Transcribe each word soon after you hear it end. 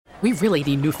We really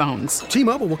need new phones.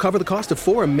 T-Mobile will cover the cost of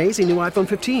 4 amazing new iPhone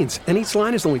 15s, and each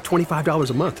line is only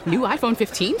 $25 a month. New iPhone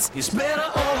 15s? It's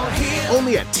better over here.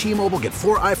 Only at T-Mobile, get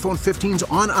 4 iPhone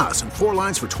 15s on us and 4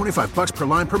 lines for $25 per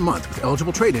line per month with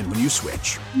eligible trade-in when you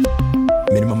switch.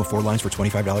 Minimum of 4 lines for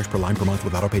 $25 per line per month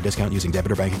with autopay discount using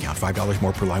debit or bank account. $5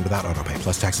 more per line without autopay,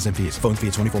 plus taxes and fees. Phone fee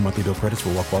at 24 monthly bill credits for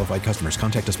well-qualified customers.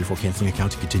 Contact us before canceling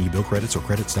account to continue bill credits or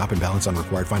credit stop and balance on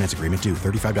required finance agreement due.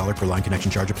 $35 per line connection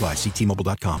charge applies. See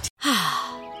T-Mobile.com.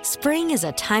 Spring is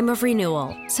a time of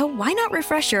renewal, so why not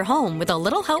refresh your home with a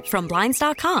little help from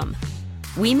Blinds.com?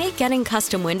 We make getting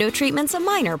custom window treatments a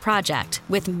minor project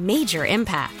with major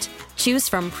impact. Choose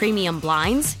from premium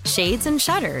blinds, shades, and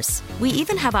shutters. We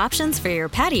even have options for your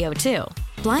patio, too.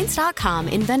 Blinds.com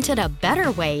invented a better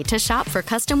way to shop for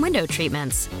custom window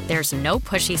treatments. There's no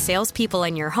pushy salespeople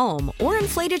in your home or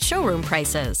inflated showroom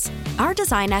prices. Our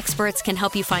design experts can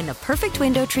help you find the perfect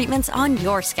window treatments on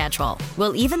your schedule.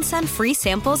 We'll even send free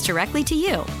samples directly to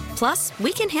you. Plus,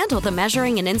 we can handle the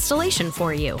measuring and installation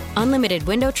for you. Unlimited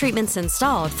window treatments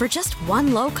installed for just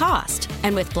one low cost.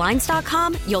 And with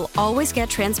Blinds.com, you'll always get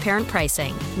transparent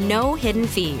pricing. No hidden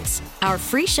fees. Our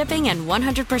free shipping and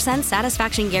 100%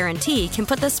 satisfaction guarantee can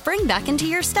put the spring back into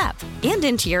your step and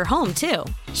into your home, too.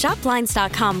 Shop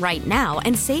Blinds.com right now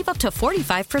and save up to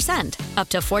 45%. Up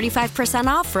to 45%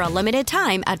 off for a limited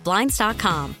time at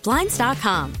Blinds.com.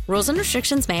 Blinds.com. Rules and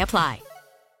restrictions may apply.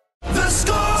 The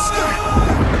Score!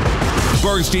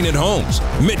 Bernstein and Holmes,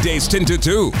 middays 10 to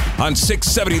 2 on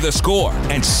 670 The Score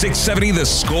and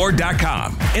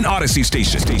 670thescore.com. An Odyssey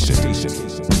station.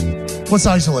 What's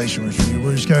isolation retreat?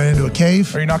 We're just going into a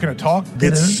cave? Are you not going to talk?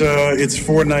 It's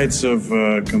 4 nights of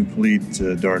complete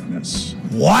darkness.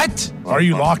 What? Are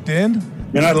you locked in?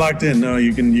 You're not locked in. No,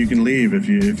 you can leave if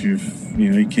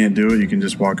you can't do it. You can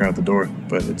just walk out the door.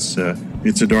 But it's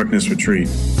a darkness retreat.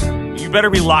 You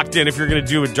better be locked in if you're going to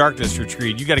do a darkness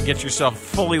retreat. You got to get yourself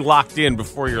fully locked in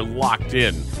before you're locked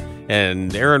in.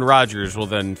 And Aaron Rodgers will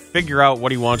then figure out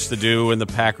what he wants to do, and the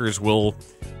Packers will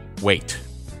wait,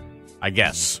 I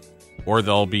guess. Or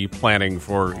they'll be planning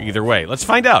for either way. Let's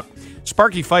find out.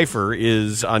 Sparky Pfeiffer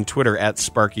is on Twitter at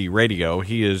Sparky Radio.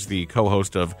 He is the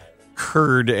co-host of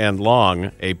Curd and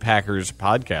Long, a Packers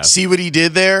podcast. See what he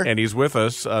did there? And he's with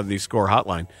us on the Score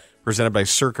Hotline, presented by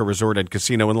Circa Resort and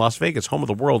Casino in Las Vegas, home of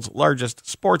the world's largest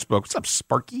sports book. What's up,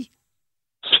 Sparky?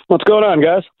 What's going on,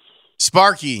 guys?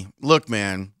 Sparky, look,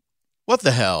 man, what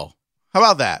the hell? How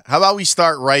about that? How about we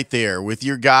start right there with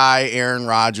your guy, Aaron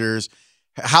Rodgers?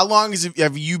 How long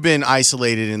have you been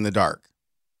isolated in the dark?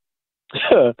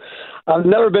 I've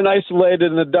never been isolated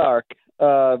in the dark.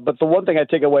 But the one thing I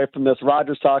take away from this,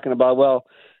 Rodgers talking about,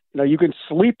 you can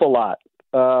sleep a lot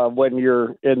when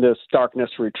you're in this darkness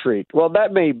retreat. Well,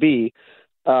 that may be,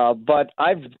 but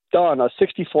I've done a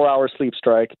 64-hour sleep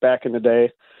strike back in the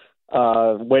day,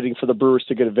 waiting for the Brewers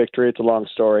to get a victory. It's a long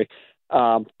story.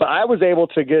 But I was able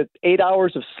to get 8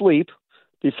 hours of sleep,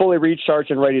 be fully recharged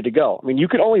and ready to go. I mean, you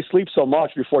can only sleep so much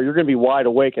before you're going to be wide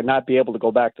awake and not be able to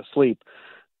go back to sleep.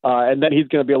 And then he's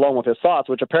going to be alone with his thoughts,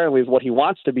 which apparently is what he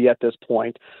wants to be at this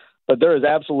point. But there is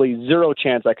absolutely zero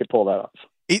chance I could pull that off.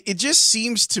 It just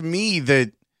seems to me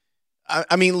that,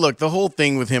 I mean, look, the whole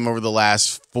thing with him over the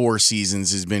last 4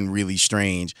 seasons has been really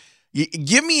strange.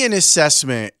 Give me an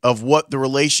assessment of what the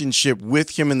relationship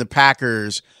with him and the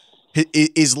Packers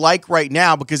is like right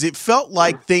now, because it felt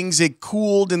like things had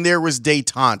cooled and there was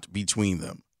détente between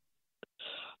them.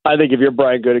 I think if you're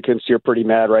Brian Gutekunst, you're pretty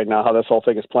mad right now how this whole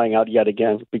thing is playing out yet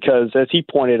again, because as he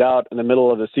pointed out in the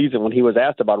middle of the season when he was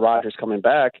asked about Rodgers coming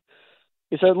back,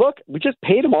 he said, look, we just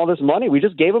paid him all this money. We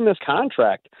just gave him this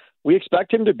contract. We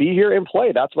expect him to be here and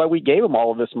play. That's why we gave him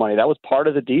all of this money. That was part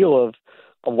of the deal of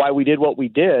why we did what we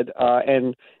did.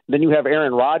 And then you have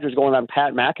Aaron Rodgers going on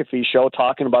Pat McAfee's show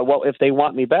talking about, well, if they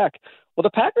want me back. Well, the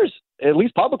Packers, at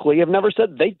least publicly, have never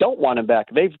said they don't want him back.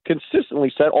 They've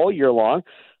consistently said all year long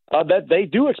that they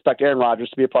do expect Aaron Rodgers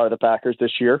to be a part of the Packers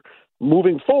this year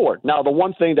moving forward. Now, the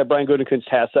one thing that Brian Gutekunst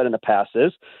has said in the past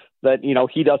is that,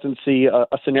 he doesn't see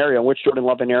a scenario in which Jordan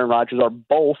Love and Aaron Rodgers are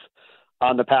both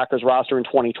on the Packers roster in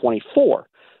 2024.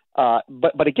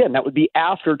 But again, that would be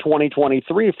after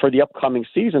 2023 for the upcoming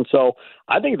season. So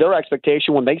I think their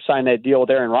expectation when they signed that deal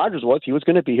with Aaron Rodgers was he was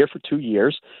going to be here for 2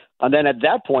 years. And then at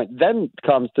that point, then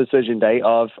comes decision day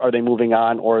of are they moving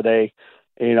on or are they,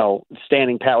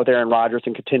 standing pat with Aaron Rodgers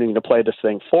and continuing to play this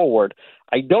thing forward.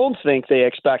 I don't think they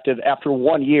expected after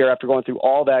 1 year, after going through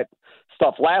all that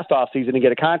stuff last offseason to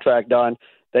get a contract done,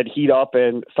 that he'd up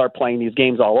and start playing these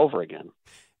games all over again.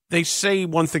 They say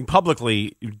one thing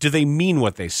publicly. Do they mean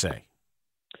what they say?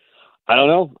 I don't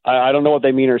know. I don't know what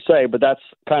they mean or say, but that's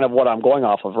kind of what I'm going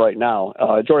off of right now.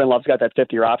 Jordan Love's got that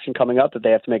 5th-year option coming up that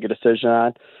they have to make a decision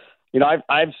on.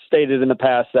 I've stated in the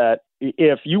past that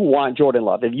if you want Jordan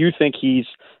Love, if you think he's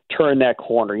turned that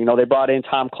corner, they brought in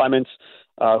Tom Clements,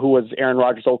 who was Aaron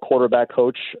Rodgers' old quarterback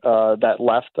coach that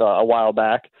left a while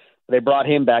back. They brought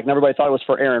him back, and everybody thought it was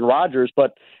for Aaron Rodgers,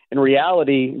 but in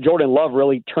reality, Jordan Love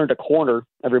really turned a corner,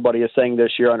 everybody is saying,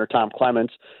 this year under Tom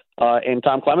Clements. And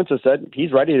Tom Clements has said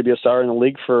he's ready to be a star in the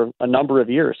league for a number of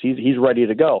years. He's ready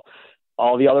to go.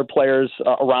 All the other players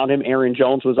around him, Aaron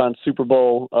Jones was on Super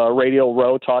Bowl Radio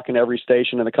Row talking to every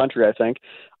station in the country, I think,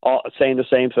 saying the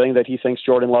same thing, that he thinks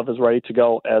Jordan Love is ready to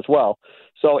go as well.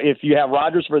 So if you have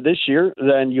Rodgers for this year,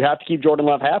 then you have to keep Jordan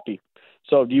Love happy.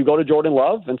 So do you go to Jordan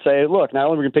Love and say, look, not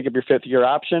only are we going to pick up your 5th-year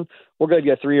option, we're going to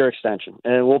get a 3-year extension,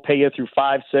 and we'll pay you through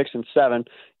 5, 6, and 7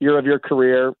 year of your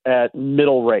career at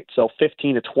middle rate, so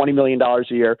 $15 to $20 million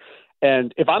a year.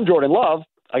 And if I'm Jordan Love,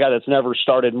 a guy that's never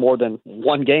started more than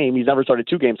one game, he's never started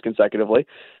 2 games consecutively,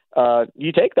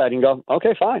 you take that and go,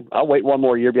 okay, fine, I'll wait one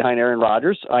more year behind Aaron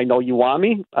Rodgers. I know you want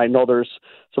me. I know there's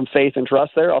some faith and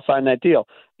trust there. I'll sign that deal.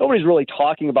 Nobody's really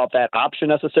talking about that option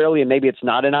necessarily, and maybe it's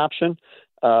not an option.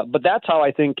 But that's how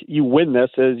I think you win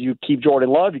this, is you keep Jordan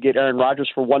Love, you get Aaron Rodgers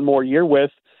for one more year with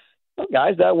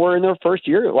guys that were in their first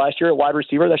year, last year at wide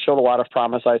receiver, that showed a lot of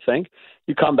promise, I think.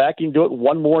 You come back, you can do it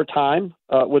one more time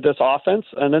with this offense,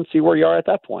 and then see where you are at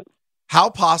that point. How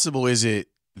possible is it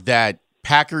that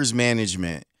Packers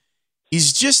management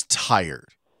is just tired?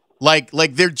 Like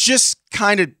they're just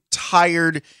kind of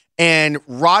tired, and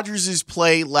Rodgers'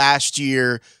 play last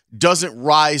year doesn't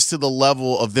rise to the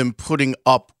level of them putting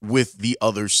up with the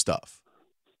other stuff?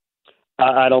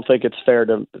 I don't think it's fair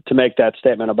to make that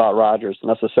statement about Rodgers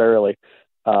necessarily,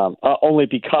 only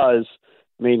because,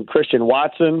 Christian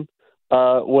Watson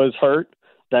was hurt,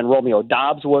 then Romeo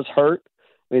Doubs was hurt.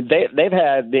 They've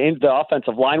had the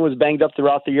offensive line was banged up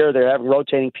throughout the year. They're having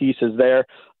rotating pieces there.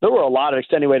 There were a lot of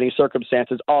extenuating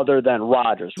circumstances other than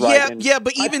Rodgers, right? Yeah,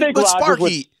 but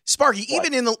Sparky,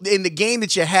 even in the game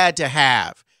that you had to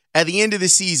have at the end of the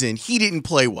season, he didn't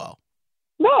play well.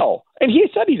 No, and he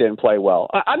said he didn't play well.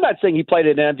 I'm not saying he played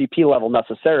at an MVP level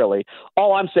necessarily.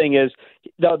 All I'm saying is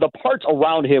the parts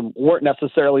around him weren't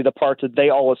necessarily the parts that they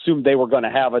all assumed they were going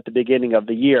to have at the beginning of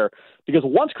the year. Because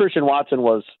once Christian Watson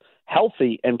was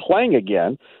healthy and playing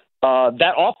again,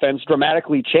 that offense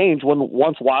dramatically changed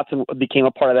once Watson became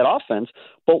a part of that offense.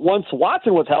 But once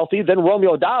Watson was healthy, then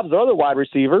Romeo Doubs, the other wide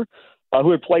receiver,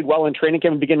 who had played well in training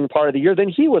camp in the beginning part of the year, then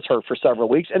he was hurt for several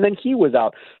weeks, and then he was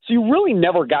out. So you really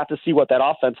never got to see what that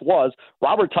offense was.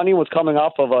 Robert Tonyan was coming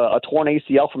off of a torn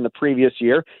ACL from the previous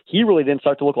year. He really didn't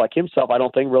start to look like himself, I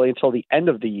don't think, really until the end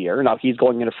of the year. Now, he's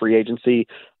going into free agency.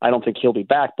 I don't think he'll be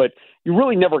back, but you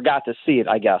really never got to see it,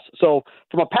 I guess. So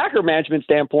from a Packer management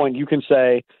standpoint, you can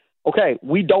say, okay,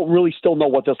 we don't really still know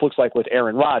what this looks like with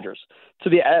Aaron Rodgers. To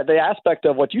the aspect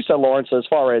of what you said, Lawrence, as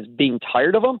far as being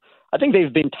tired of him, I think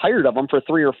they've been tired of him for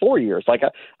 3 or 4 years. I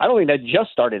don't think that just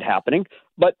started happening,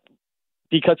 but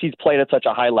because he's played at such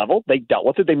a high level, they dealt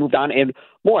with it, they moved on, and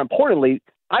more importantly,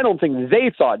 I don't think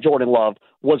they thought Jordan Love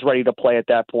was ready to play at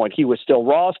that point. He was still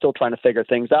raw, still trying to figure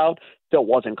things out, still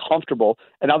wasn't comfortable.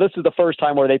 And now this is the first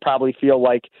time where they probably feel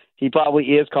like he probably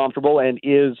is comfortable and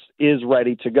is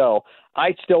ready to go.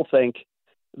 I still think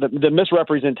the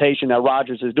misrepresentation that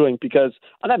Rodgers is doing, because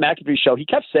on that McAfee show, he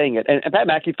kept saying it, and Pat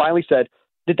McAfee finally said,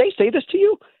 did they say this to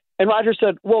you? And Rodgers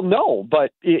said, well, no,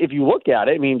 but if you look at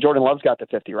it, Jordan Love's got the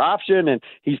 5th-year option, and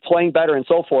he's playing better and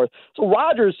so forth. So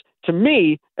Rodgers, to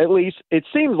me, at least, it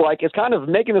seems like, is kind of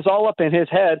making this all up in his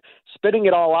head, spitting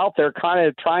it all out there, kind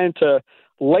of trying to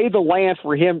lay the land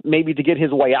for him maybe to get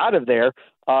his way out of there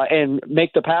and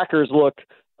make the Packers look,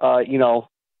 I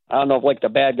don't know if like the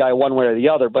bad guy one way or the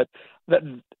other, but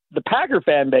the Packer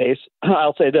fan base,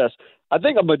 I'll say this, I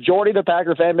think a majority of the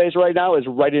Packer fan base right now is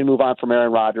ready to move on from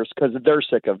Aaron Rodgers because they're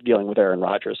sick of dealing with Aaron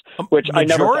Rodgers, which I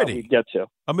never thought we'd get to.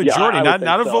 A majority,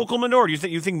 not a vocal minority.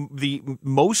 You think the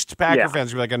most Packer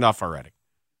fans are like, enough already?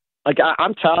 Like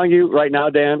I'm telling you right now,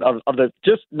 Dan, of the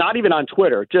just not even on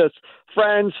Twitter, just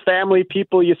friends, family,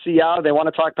 people you see out, they want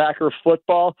to talk Packer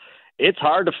football. It's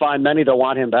hard to find many that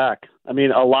want him back. A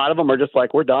lot of them are just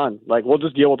like, we're done. Like, we'll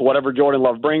just deal with whatever Jordan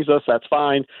Love brings us. That's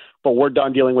fine. But we're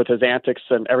done dealing with his antics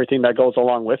and everything that goes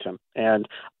along with him. And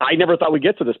I never thought we'd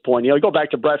get to this point. You go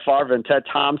back to Brett Favre and Ted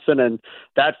Thompson and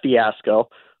that fiasco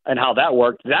and how that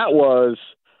worked. That was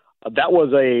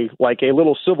a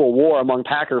little civil war among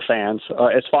Packer fans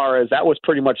as far as that was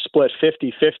pretty much split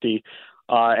 50-50.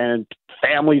 And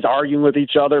families arguing with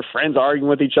each other, friends arguing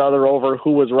with each other over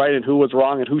who was right and who was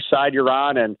wrong and whose side you're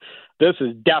on. And this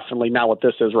is definitely not what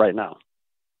this is right now.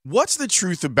 What's the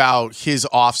truth about his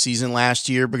offseason last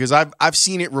year? Because I've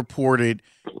seen it reported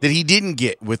that he didn't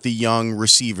get with the young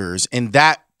receivers, and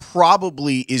that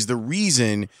probably is the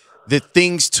reason that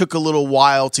things took a little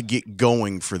while to get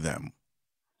going for them.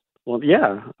 Well,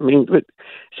 yeah. I mean, but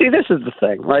see, this is the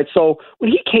thing, right? So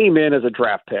when he came in as a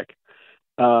draft pick,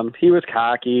 he was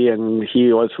cocky and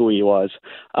he was who he was.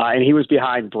 And he was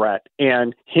behind Brett.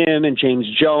 And him and James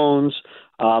Jones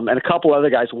and a couple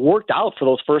other guys worked out for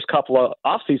those first couple of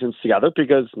off seasons together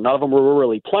because none of them were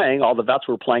really playing. All the vets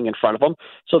were playing in front of them.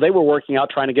 So they were working out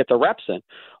trying to get their reps in.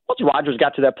 Once Rodgers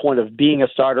got to that point of being a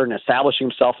starter and establishing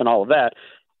himself and all of that,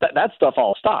 that stuff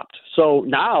all stopped. So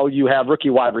now you have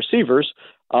rookie wide receivers,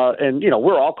 and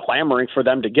we're all clamoring for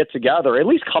them to get together, at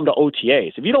least come to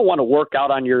OTAs. If you don't want to work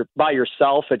out by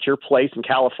yourself at your place in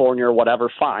California or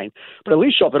whatever, fine. But at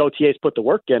least show up at OTAs, put the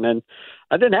work in, and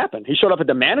that didn't happen. He showed up at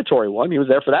the mandatory one. He was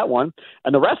there for that one.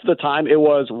 And the rest of the time, it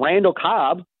was Randall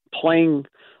Cobb playing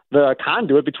the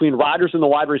conduit between Rodgers and the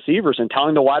wide receivers and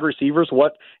telling the wide receivers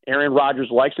what Aaron Rodgers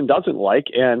likes and doesn't like.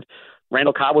 And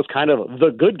Randall Cobb was kind of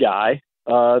the good guy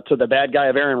to the bad guy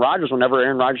of Aaron Rodgers. Whenever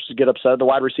Aaron Rodgers would get upset at the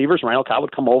wide receivers, Randall Cobb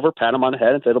would come over, pat him on the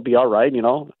head, and say, it'll be all right.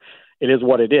 It is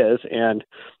what it is. And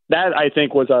that, I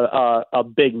think, was a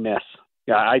big miss.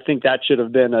 Yeah, I think that should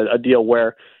have been a deal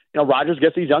where, Rodgers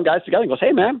gets these young guys together and goes,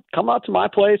 hey, man, come out to my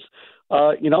place.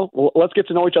 Let's get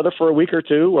to know each other for a week or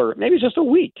two, or maybe just a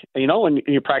week, and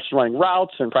you practice running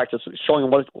routes and practice showing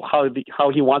him how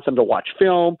he wants them to watch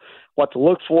film, what to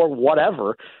look for,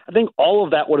 whatever. I think all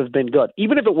of that would have been good,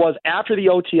 even if it was after the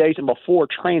OTAs and before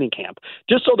training camp,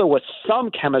 just so there was some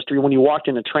chemistry when you walked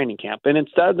into training camp. And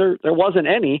instead, there wasn't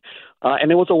any,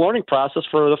 and it was a learning process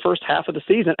for the first half of the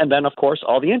season. And then, of course,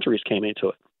 all the injuries came into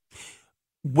it.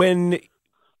 When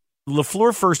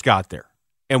LaFleur first got there,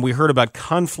 and we heard about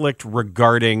conflict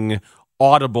regarding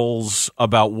audibles,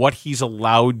 about what he's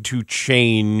allowed to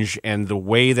change and the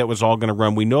way that was all going to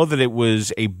run. We know that it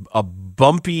was a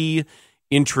bumpy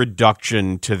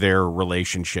introduction to their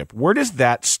relationship. Where does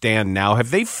that stand now?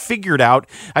 Have they figured out?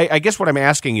 I guess what I'm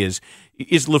asking is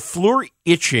LaFleur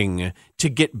itching to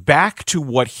get back to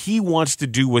what he wants to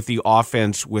do with the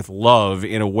offense with Love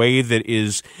in a way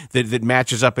that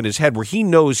matches up in his head, where he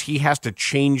knows he has to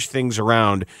change things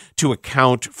around to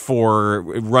account for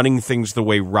running things the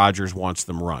way Rodgers wants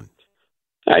them run?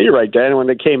 You're right, Dan. When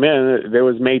they came in, it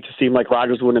was made to seem like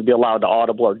Rodgers wouldn't be allowed to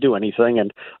audible or do anything,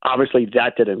 and obviously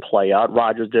that didn't play out.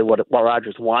 Rodgers did what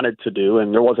Rodgers wanted to do,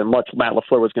 and there wasn't much Matt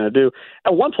LaFleur was going to do.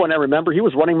 At one point, I remember he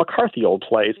was running McCarthy old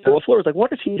plays. And LaFleur was like,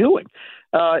 what is he doing?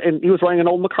 And he was running an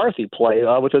old McCarthy play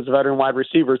with his veteran wide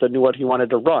receivers that knew what he wanted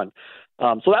to run.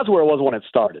 So that's where it was when it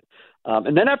started.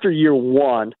 And then after year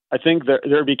one, I think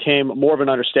there became more of an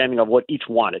understanding of what each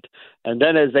wanted. And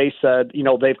then as they said,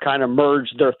 they've kind of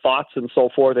merged their thoughts and so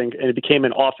forth, and it became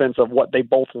an offense of what they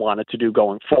both wanted to do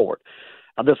going forward.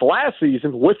 This last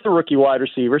season, with the rookie wide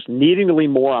receivers needing to lean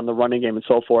more on the running game and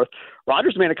so forth,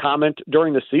 Rodgers made a comment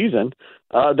during the season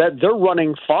that they're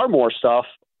running far more stuff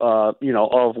of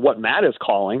what Matt is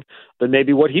calling than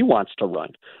maybe what he wants to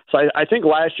run. So I think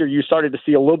last year you started to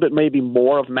see a little bit maybe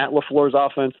more of Matt LaFleur's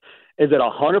offense. Is it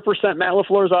 100% Matt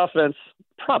LaFleur's offense?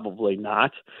 Probably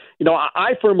not.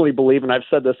 I firmly believe, and I've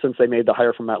said this since they made the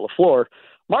hire from Matt LaFleur,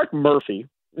 Mark Murphy,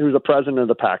 who's the president of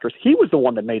the Packers, he was the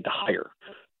one that made the hire.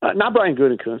 Not Brian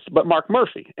Gutekunst, but Mark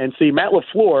Murphy. And see, Matt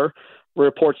LaFleur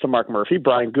reports to Mark Murphy,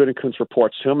 Brian Gutekunst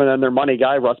reports to him, and then their money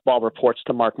guy, Russ Ball, reports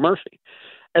to Mark Murphy.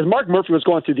 As Mark Murphy was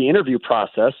going through the interview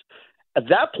process, at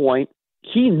that point,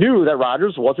 he knew that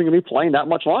Rodgers wasn't going to be playing that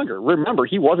much longer. Remember,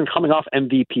 he wasn't coming off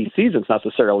MVP seasons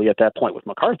necessarily at that point with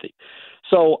McCarthy.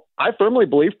 So I firmly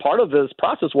believe part of this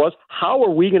process was, how are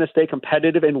we going to stay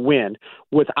competitive and win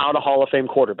without a Hall of Fame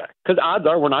quarterback? Because odds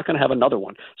are we're not going to have another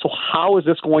one. So how is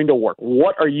this going to work?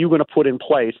 What are you going to put in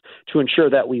place to ensure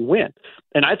that we win?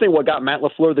 And I think what got Matt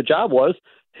LaFleur the job was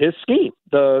his scheme,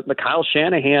 the Kyle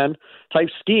Shanahan type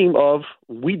scheme of,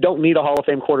 we don't need a Hall of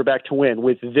Fame quarterback to win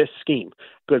with this scheme.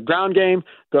 Good ground game,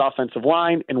 good offensive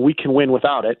line, and we can win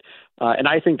without it. And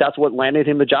I think that's what landed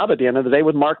him the job at the end of the day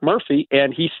with Mark Murphy,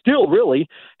 and he still really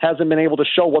hasn't been able to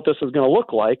show what this is going to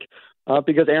look like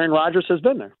because Aaron Rodgers has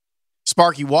been there.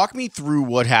 Sparky, walk me through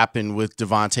what happened with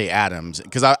Davante Adams,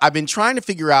 because I've been trying to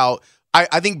figure out,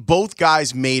 I think both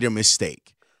guys made a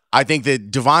mistake. I think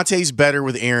that Davante's better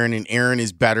with Aaron and Aaron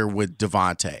is better with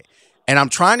Davante. And I'm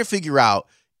trying to figure out,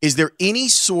 is there any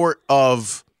sort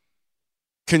of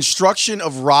construction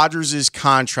of Rodgers'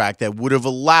 contract that would have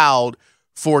allowed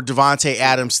for Davante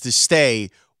Adams to stay,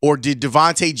 or did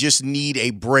Davante just need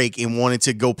a break and wanted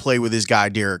to go play with his guy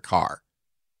Derek Carr?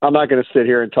 I'm not going to sit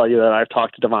here and tell you that I've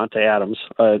talked to Davante Adams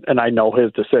and I know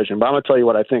his decision, but I'm going to tell you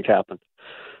what I think happened.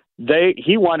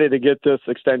 he wanted to get this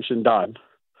extension done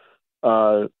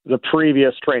the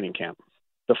previous training camp,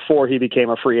 before he became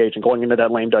a free agent going into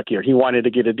that lame duck year. He wanted to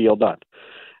get a deal done.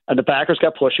 And the Packers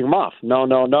kept pushing him off.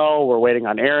 No, we're waiting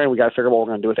on Aaron. We got to figure out what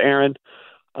we're going to do with Aaron.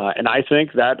 And I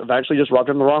think that eventually just rubbed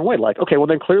him the wrong way. Like, okay, well,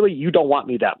 then clearly you don't want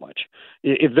me that much.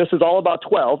 If this is all about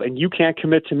 12 and you can't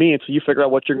commit to me until you figure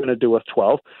out what you're going to do with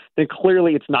 12, then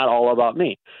clearly it's not all about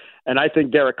me. And I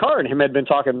think Derek Carr and him had been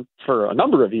talking for a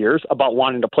number of years about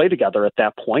wanting to play together at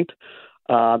that point.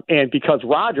 And because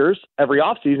Rodgers, every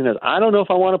offseason is, I don't know if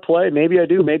I want to play. Maybe I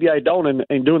do, maybe I don't.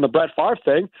 And doing the Brett Favre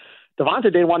thing, Devontae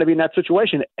didn't want to be in that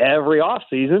situation every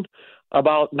offseason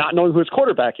about not knowing who his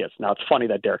quarterback is. Now, it's funny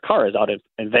that Derek Carr is out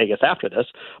in Vegas after this,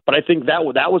 but I think that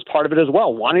was part of it as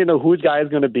well, wanting to know who his guy is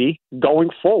going to be going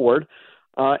forward.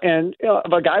 And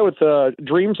if a guy with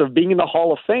dreams of being in the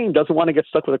Hall of Fame doesn't want to get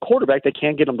stuck with a quarterback that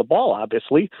can't get him the ball,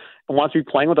 obviously, and wants to be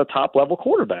playing with a top-level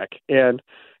quarterback. And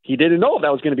he didn't know if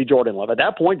that was going to be Jordan Love. At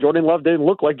that point, Jordan Love didn't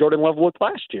look like Jordan Love looked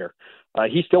last year.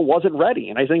 He still wasn't ready,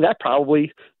 and I think that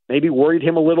probably maybe worried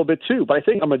him a little bit too. But I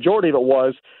think a majority of it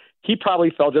was he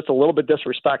probably felt just a little bit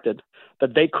disrespected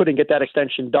that they couldn't get that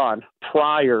extension done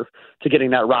prior to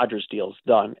getting that Rodgers deal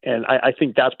done. And I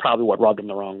think that's probably what rubbed him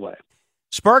the wrong way.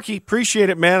 Sparky, appreciate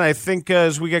it, man. I think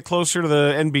as we get closer to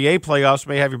the NBA playoffs,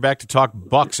 may have you back to talk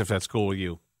Bucks if that's cool with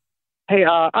you. Hey,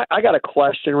 I got a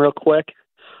question real quick.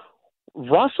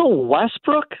 Russell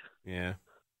Westbrook? Yeah.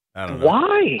 I don't know.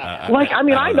 Why?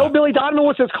 I know Billy Donovan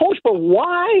was his coach, but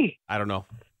why? I don't know.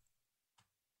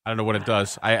 I don't know what it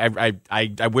does. I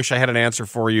wish I had an answer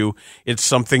for you. It's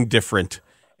something different.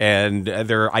 And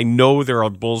I know there are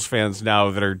Bulls fans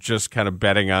now that are just kind of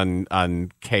betting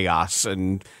on chaos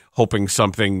and hoping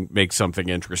something makes something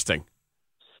interesting.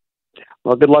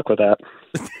 Well, good luck with that.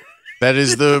 That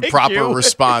is the proper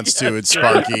response to it,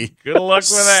 Sparky. Good luck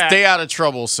with that. Stay out of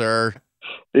trouble, sir.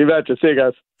 You betcha. See you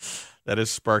guys. That is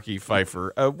Sparky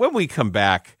Pfeiffer. When we come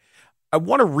back, I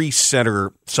want to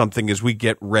recenter something as we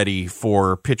get ready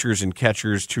for pitchers and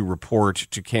catchers to report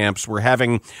to camps. We're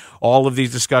having all of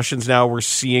these discussions now. We're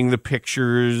seeing the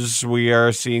pictures, we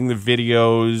are seeing the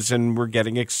videos, and we're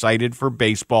getting excited for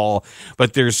baseball.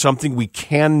 But there's something we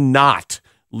cannot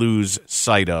lose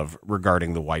sight of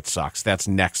regarding the White Sox. That's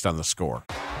next on The Score.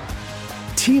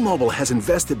 T-Mobile has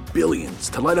invested billions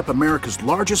to light up America's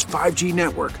largest 5G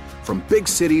network, from big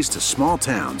cities to small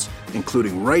towns,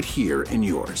 including right here in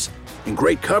yours. And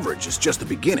great coverage is just the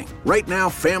beginning. Right now,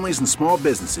 families and small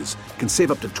businesses can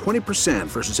save up to 20%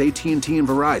 versus AT&T and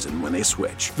Verizon when they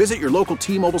switch. Visit your local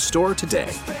T-Mobile store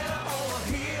today.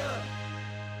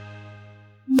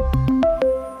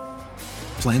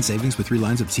 Plan savings with 3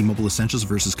 lines of T-Mobile Essentials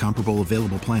versus comparable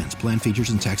available plans. Plan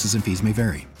features and taxes and fees may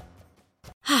vary.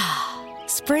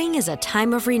 Spring is a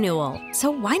time of renewal, so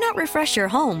why not refresh your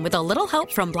home with a little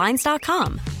help from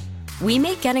Blinds.com? We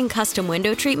make getting custom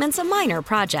window treatments a minor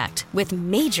project with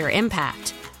major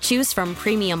impact. Choose from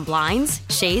premium blinds,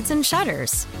 shades, and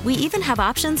shutters. We even have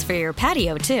options for your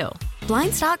patio, too.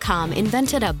 Blinds.com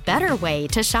invented a better way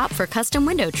to shop for custom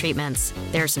window treatments.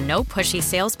 There's no pushy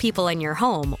salespeople in your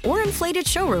home or inflated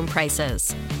showroom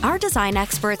prices. Our design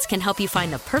experts can help you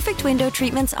find the perfect window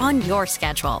treatments on your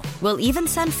schedule. We'll even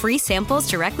send free samples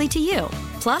directly to you.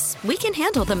 Plus, we can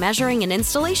handle the measuring and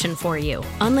installation for you.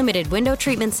 Unlimited window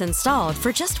treatments installed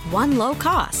for just one low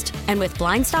cost. And with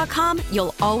Blinds.com,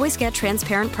 you'll always get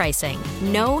transparent pricing.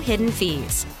 No hidden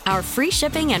fees. Our free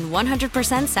shipping and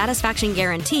 100% satisfaction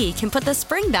guarantee can put the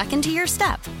spring back into your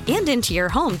step and into your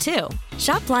home, too.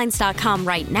 Shop Blinds.com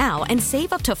right now and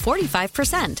save up to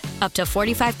 45%. Up to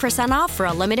 45% off for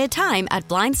a limited time at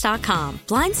Blinds.com.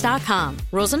 Blinds.com.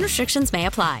 Rules and restrictions may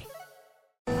apply.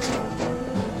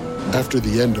 After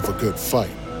the end of a good fight,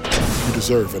 you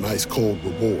deserve an ice-cold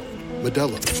reward.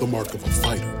 Modelo is the mark of a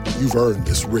fighter. You've earned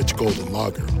this rich golden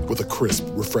lager with a crisp,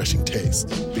 refreshing taste.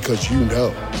 Because you know,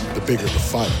 the bigger the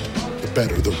fight, the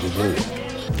better the reward.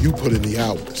 You put in the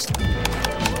hours,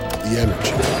 the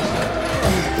energy,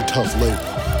 the tough labor.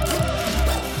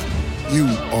 You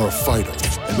are a fighter,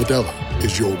 and Modelo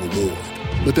is your reward.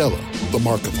 Modelo, the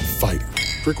mark of a fighter.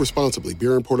 Drink responsibly.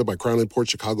 Beer imported by Crown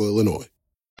Imports, Chicago, Illinois.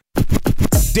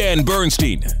 Dan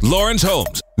Bernstein, Lawrence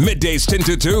Holmes, middays 10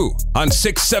 to 2 on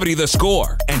 670 The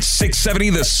Score and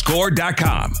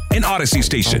 670thescore.com, an Odyssey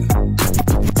station.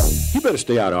 You better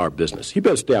stay out of our business. You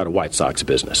better stay out of White Sox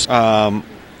business. No.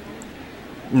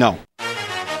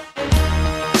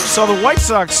 So the White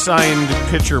Sox signed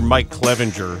pitcher Mike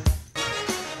Clevinger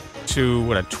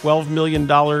to, a $12 million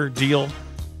deal?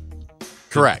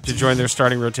 Correct. To join their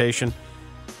starting rotation.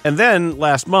 And then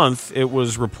last month, it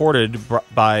was reported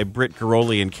by Britt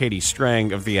Garoli and Katie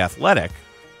Strang of The Athletic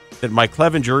that Mike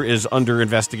Clevenger is under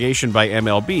investigation by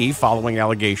MLB following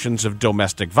allegations of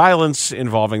domestic violence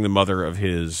involving the mother of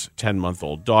his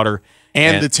 10-month-old daughter.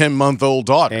 And the 10-month-old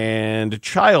daughter. And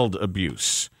child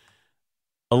abuse.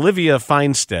 Olivia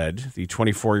Feinstead, the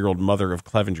 24-year-old mother of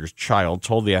Clevenger's child,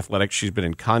 told The Athletic she's been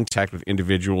in contact with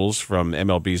individuals from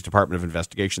MLB's Department of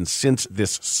Investigation since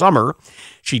this summer.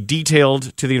 She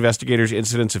detailed to the investigators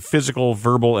incidents of physical,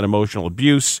 verbal, and emotional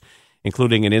abuse,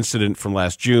 including an incident from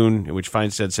last June in which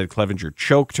Feinstead said Clevenger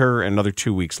choked her, and another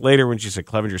 2 weeks later when she said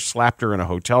Clevenger slapped her in a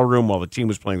hotel room while the team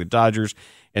was playing the Dodgers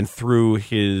and threw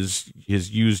his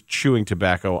used chewing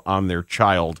tobacco on their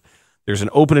child. There's an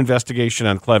open investigation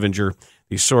on Clevenger.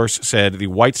 The source said the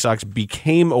White Sox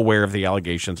became aware of the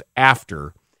allegations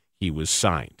after he was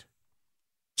signed.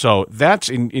 So that's,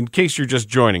 in case you're just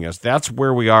joining us, that's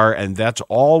where we are, and that's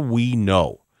all we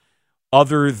know,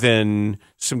 other than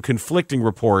some conflicting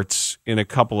reports in a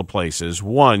couple of places.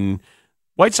 One,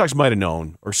 White Sox might have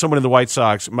known, or someone in the White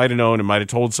Sox might have known and might have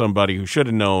told somebody who should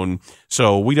have known.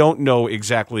 So we don't know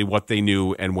exactly what they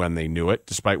knew and when they knew it,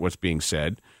 despite what's being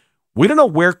said. We don't know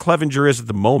where Clevenger is at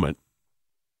the moment.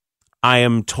 I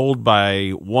am told by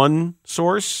one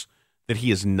source that he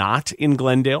is not in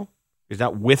Glendale. He's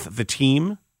not with the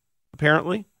team,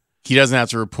 apparently. He doesn't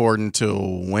have to report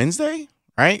until Wednesday,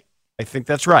 right? I think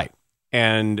that's right.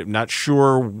 And I'm not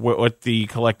sure what the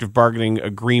collective bargaining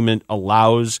agreement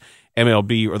allows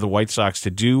MLB or the White Sox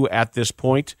to do at this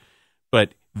point.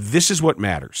 But this is what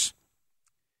matters.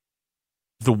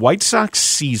 The White Sox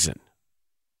season,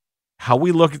 how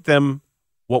we look at them,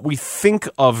 what we think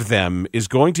of them is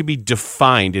going to be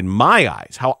defined in my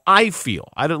eyes, how I feel.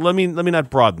 Let me not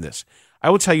broaden this. I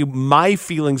will tell you my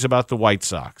feelings about the White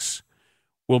Sox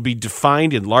will be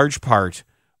defined in large part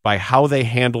by how they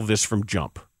handle this from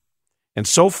jump. And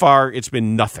so far, it's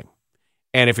been nothing.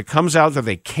 And if it comes out that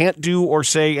they can't do or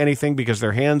say anything because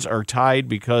their hands are tied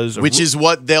because of... Which is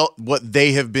what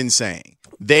they have been saying.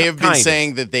 They have been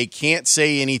saying that they can't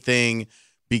say anything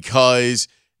because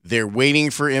they're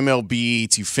waiting for MLB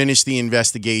to finish the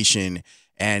investigation,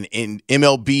 and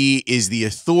MLB is the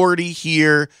authority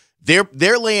here.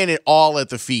 They're laying it all at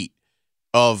the feet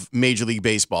of Major League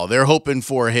Baseball. They're hoping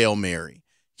for a Hail Mary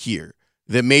here.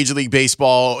 That Major League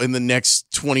Baseball in the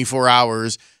next 24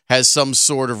 hours has some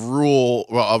sort of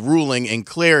ruling and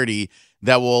clarity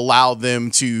that will allow them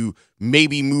to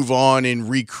maybe move on and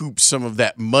recoup some of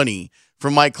that money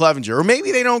from Mike Clevenger. Or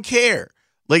maybe they don't care.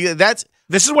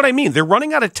 This is what I mean. They're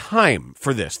running out of time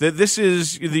for this. This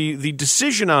is the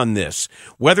decision on this,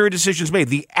 whether a decision is made,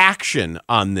 the action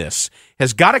on this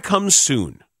has got to come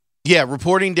soon. Yeah,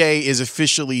 reporting day is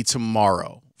officially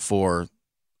tomorrow for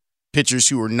pitchers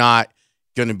who are not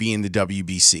going to be in the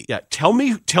WBC. Yeah, tell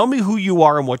me who you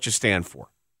are and what you stand for.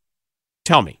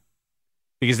 Tell me.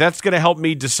 Because that's going to help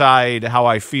me decide how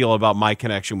I feel about my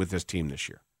connection with this team this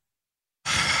year.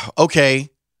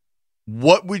 Okay.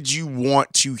 What would you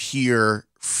want to hear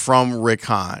from Rick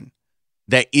Hahn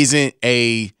that isn't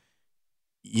we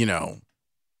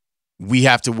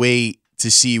have to wait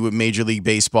to see what Major League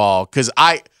Baseball, because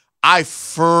I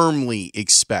firmly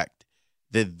expect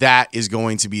that is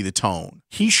going to be the tone.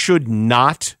 He should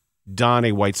not don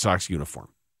a White Sox uniform.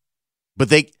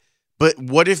 But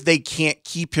what if they can't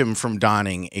keep him from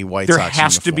donning a White Sox uniform? There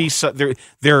has to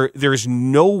be there's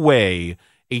no way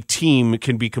a team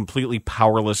can be completely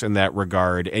powerless in that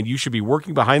regard, and you should be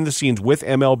working behind the scenes with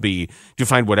MLB to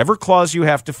find whatever clause you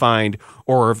have to find.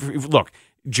 Or look,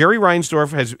 Jerry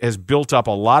Reinsdorf has built up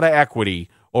a lot of equity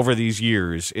over these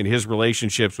years in his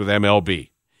relationships with MLB.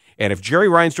 And if Jerry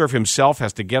Reinsdorf himself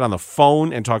has to get on the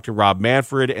phone and talk to Rob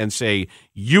Manfred and say,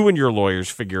 you and your lawyers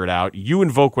figure it out, you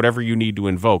invoke whatever you need to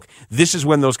invoke, this is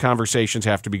when those conversations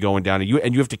have to be going down. And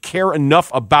you have to care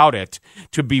enough about it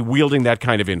to be wielding that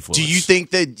kind of influence. Do you think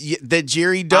that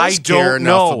Jerry does care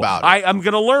enough about it? I'm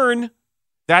going to learn.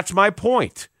 That's my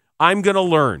point. I'm going to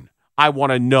learn. I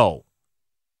want to know.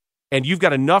 And you've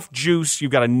got enough juice,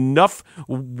 you've got enough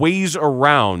ways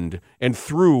around and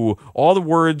through all the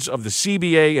words of the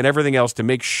CBA and everything else to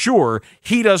make sure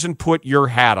he doesn't put your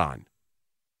hat on.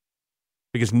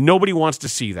 Because nobody wants to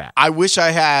see that. I wish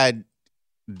I had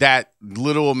that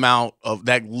little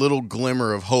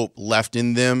glimmer of hope left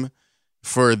in them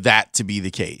for that to be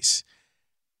the case.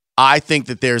 I think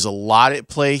that there's a lot at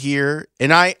play here.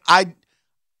 And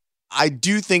I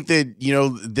do think that,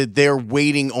 that they're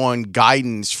waiting on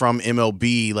guidance from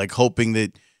MLB, like hoping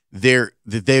that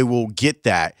they will get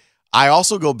that. I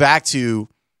also go back to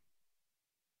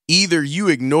either you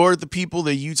ignored the people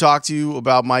that you talked to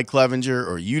about Mike Clevenger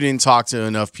or you didn't talk to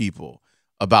enough people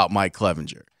about Mike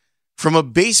Clevenger. From a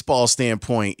baseball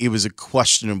standpoint, it was a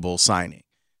questionable signing.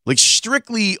 Like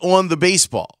strictly on the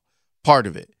baseball. part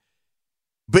of it.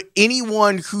 But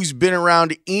anyone who's been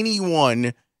around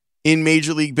anyone in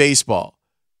Major League Baseball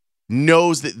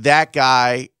knows that that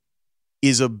guy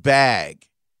is a bag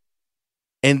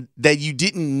and that you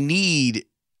didn't need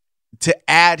to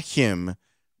add him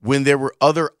when there were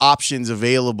other options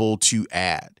available to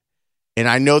add. And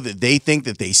I know that they think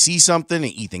that they see something,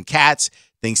 and Ethan Katz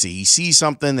thinks that he sees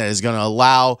something that is going to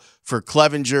allow for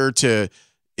Clevinger to,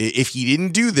 if he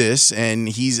didn't do this and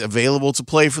he's available to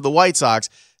play for the White Sox,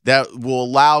 that will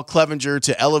allow Clevinger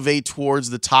to elevate towards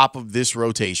the top of this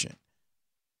rotation.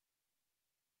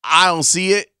 I don't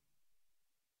see it,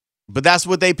 but that's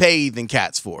what they pay Ethan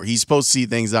Katz for. He's supposed to see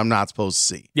things that I'm not supposed to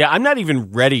see. Yeah, I'm not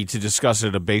even ready to discuss it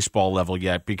at a baseball level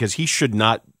yet because he should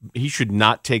not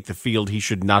take the field. He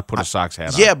should not put a Sox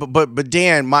hat on. Yeah, but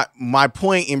Dan, my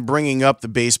point in bringing up the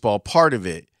baseball part of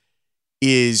it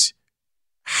is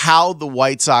how the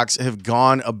White Sox have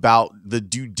gone about the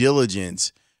due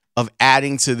diligence of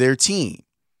adding to their team.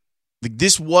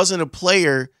 This wasn't a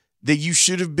player that you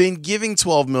should have been giving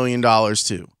 $12 million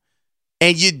to.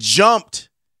 And you jumped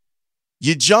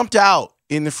out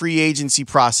in the free agency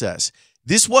process.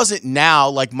 This wasn't now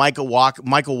like Michael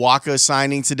Wacha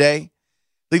signing today.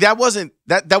 Like that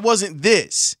wasn't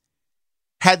this.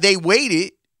 Had they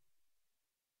waited,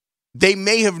 they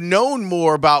may have known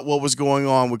more about what was going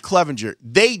on with Clevinger.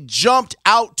 They jumped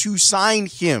out to sign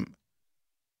him.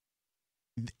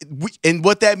 And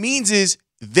what that means is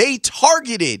they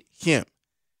targeted him.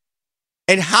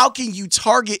 And how can you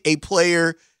target a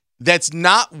player that's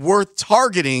not worth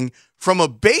targeting from a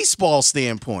baseball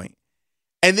standpoint?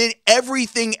 And then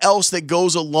everything else that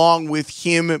goes along with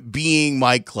him being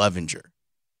Mike Clevinger.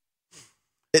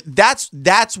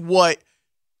 That's what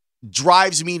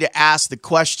drives me to ask the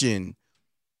question,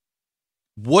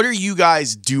 what are you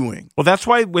guys doing? Well, that's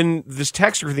why when this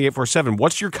texter from the 847,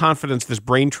 what's your confidence this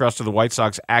brain trust of the White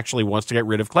Sox actually wants to get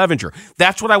rid of Clevinger?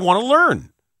 That's what I want to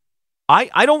learn.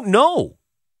 I don't know.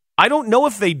 I don't know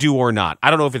if they do or not. I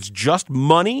don't know if it's just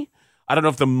money. I don't know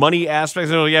if the money aspect,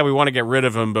 we want to get rid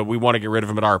of him, but we want to get rid of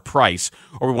him at our price,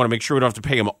 or we want to make sure we don't have to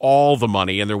pay him all the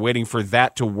money, and they're waiting for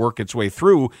that to work its way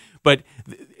through. But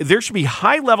there should be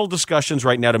high-level discussions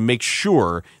right now to make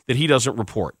sure that he doesn't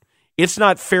report. It's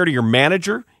not fair to your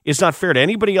manager. It's not fair to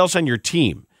anybody else on your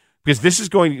team, because this is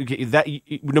that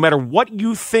no matter what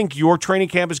you think your training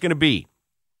camp is going to be,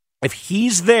 if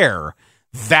he's there,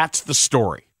 that's the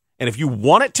story. And if you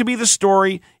want it to be the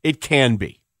story, it can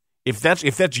be. If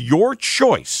that's your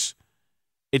choice,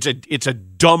 it's a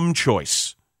dumb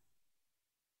choice.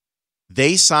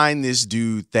 They signed this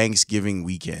dude Thanksgiving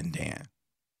weekend, Dan.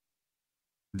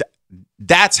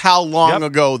 That's how long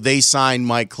ago they signed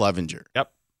Mike Clevinger.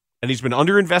 Yep. And he's been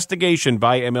under investigation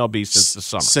by MLB since the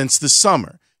summer. Since the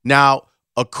summer. Now,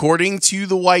 according to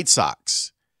the White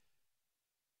Sox,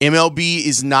 MLB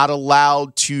is not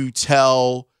allowed to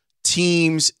tell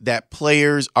teams that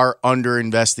players are under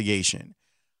investigation.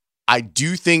 I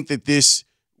do think that this,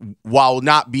 while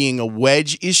not being a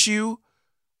wedge issue,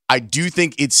 I do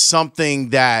think it's something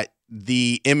that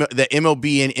the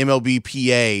MLB and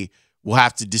MLBPA will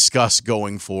have to discuss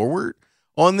going forward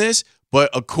on this. But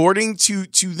according to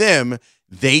them,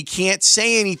 they can't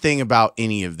say anything about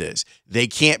any of this. They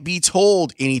can't be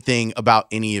told anything about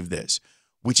any of this,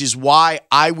 which is why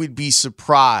I would be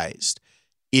surprised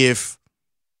if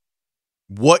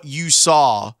what you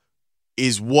saw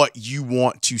is what you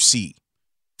want to see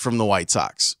from the White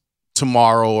Sox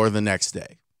tomorrow or the next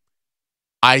day.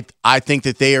 I think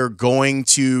that they are going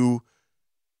to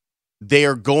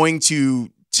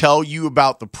tell you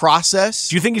about the process.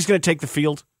 Do you think he's going to take the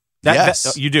field?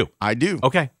 Yes. You do? I do.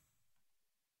 Okay.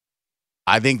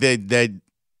 I think that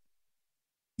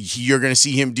you're going to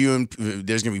see him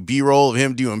there's going to be B-roll of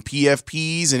him doing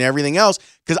PFPs and everything else,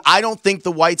 because I don't think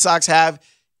the White Sox have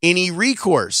any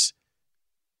recourse.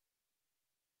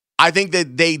 I think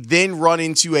that they then run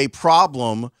into a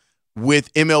problem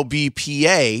with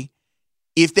MLBPA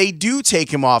if they do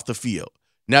take him off the field.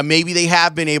 Now, maybe they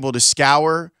have been able to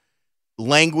scour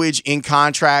language in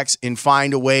contracts and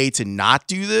find a way to not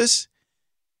do this,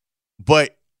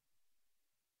 but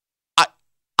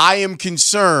I am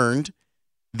concerned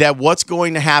that what's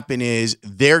going to happen is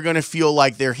they're going to feel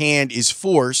like their hand is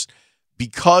forced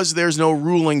because there's no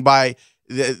ruling by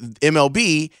the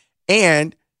MLB,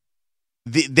 and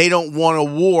they don't want a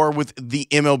war with the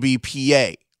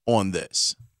MLBPA on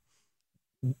this.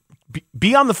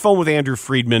 Be on the phone with Andrew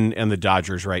Friedman and the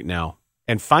Dodgers right now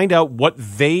and find out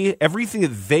everything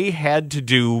that they had to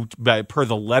do per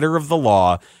the letter of the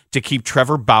law to keep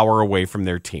Trevor Bauer away from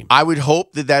their team. I would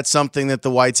hope that that's something that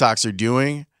the White Sox are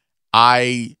doing.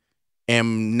 I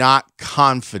am not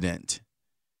confident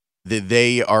that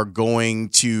they are going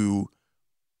to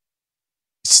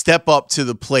step up to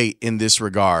the plate in this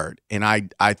regard. And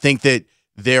I think that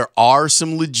there are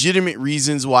some legitimate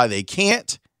reasons why they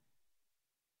can't,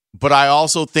 but I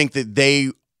also think that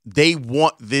they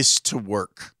want this to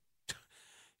work.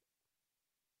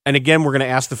 And again, we're going to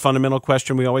ask the fundamental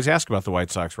question we always ask about the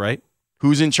White Sox, right?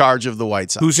 Who's in charge of the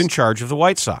White Sox? Who's in charge of the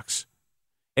White Sox?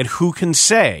 And who can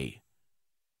say,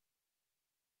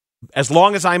 as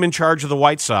long as I'm in charge of the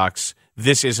White Sox,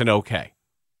 this isn't okay?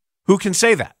 Who can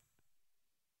say that?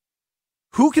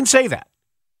 Who can say that?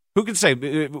 Who can say,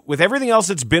 with everything else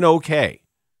that's been okay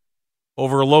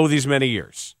over these many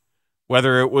years,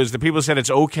 whether it was the people who said it's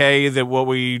okay that what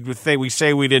we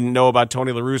say we didn't know about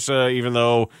Tony La Russa, even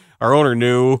though our owner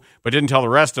knew, but didn't tell the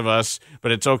rest of us,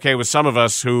 but it's okay with some of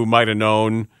us who might have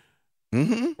known,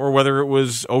 or whether it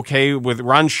was okay with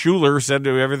Ron Schuler said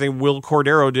everything Will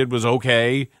Cordero did was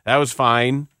okay, that was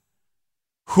fine.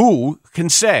 Who can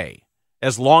say,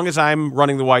 as long as I'm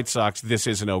running the White Sox, this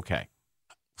isn't okay?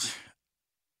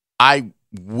 I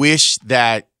wish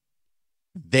that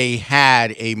they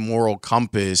had a moral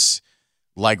compass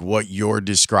like what you're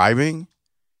describing.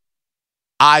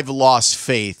 I've lost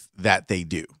faith that they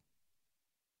do.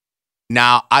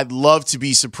 Now, I'd love to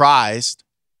be surprised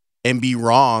and be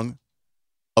wrong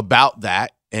about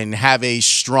that and have a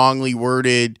strongly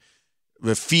worded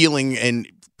feeling and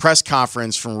press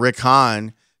conference from Rick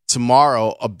Hahn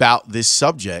tomorrow about this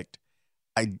subject.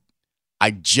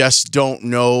 I just don't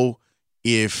know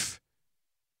if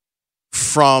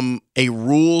from a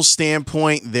rule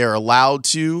standpoint they're allowed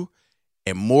to,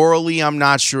 and morally I'm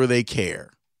not sure they care.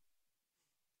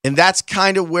 And that's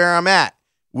kind of where I'm at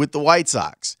with the White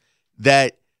Sox.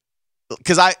 That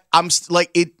because I'm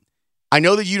like it. I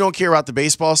know that you don't care about the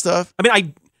baseball stuff. I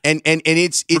mean,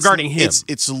 it's regarding him,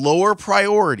 it's lower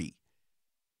priority.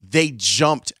 They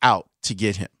jumped out to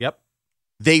get him. Yep.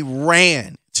 They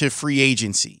ran to free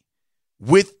agency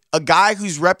with a guy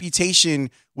whose reputation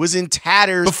was in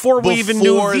tatters before we even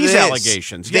knew these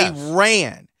allegations. They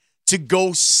ran to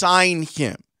go sign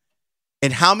him.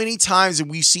 And how many times have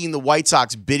we seen the White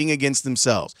Sox bidding against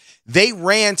themselves? They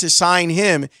ran to sign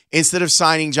him instead of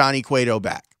signing Johnny Cueto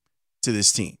back to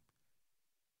this team.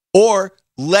 Or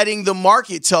letting the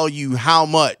market tell you how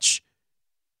much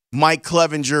Mike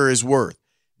Clevinger is worth.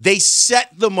 They set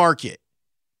the market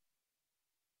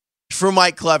for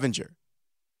Mike Clevinger.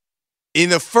 In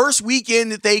the first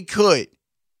weekend that they could,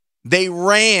 they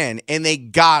ran and they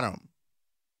got him.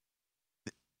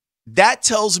 That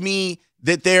tells me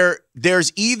that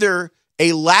there's either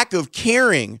a lack of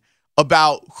caring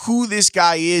about who this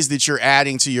guy is that you're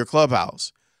adding to your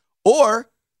clubhouse, or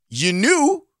you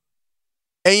knew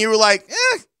and you were like,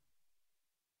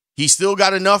 he still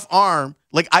got enough arm.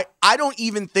 Like, I don't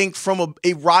even think from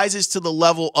it rises to the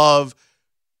level of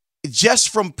just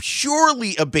from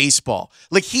purely a baseball.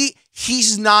 Like,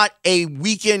 he's not a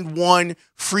weekend one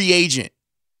free agent.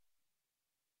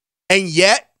 And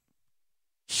yet,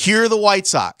 here are the White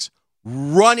Sox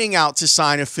running out to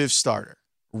sign a fifth starter.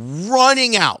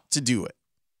 Running out to do it.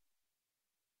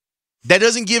 That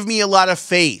doesn't give me a lot of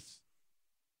faith.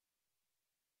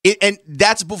 And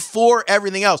that's before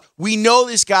everything else. We know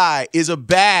this guy is a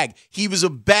bag. He was a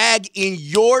bag in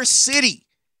your city.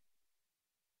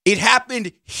 It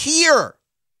happened here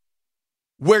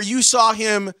where you saw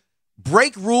him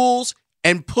break rules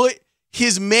and put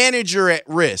his manager at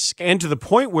risk. And to the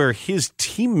point where his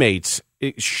teammates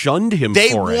shunned him for it.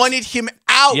 They wanted him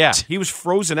out. Yeah, he was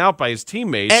frozen out by his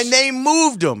teammates. And they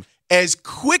moved him as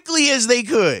quickly as they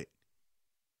could.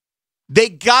 They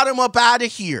got him up out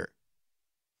of here.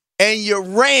 And you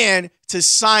ran to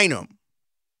sign him.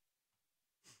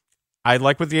 I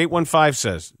like what the 815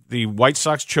 says. The White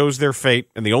Sox chose their fate,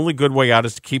 and the only good way out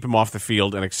is to keep him off the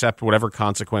field and accept whatever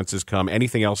consequences come.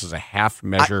 Anything else is a half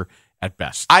measure at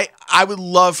best. I would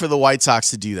love for the White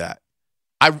Sox to do that.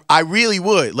 I really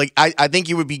would. Like, I think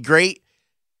it would be great.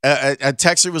 A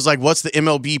texter was like, what's the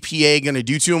MLBPA going to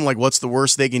do to him? Like, what's the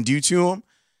worst they can do to him?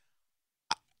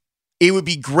 It would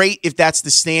be great if that's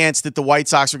the stance that the White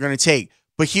Sox are going to take.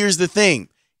 But here's the thing.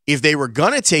 If they were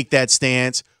going to take that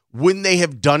stance, wouldn't they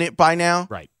have done it by now?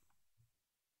 Right.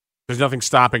 There's nothing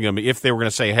stopping them. If they were going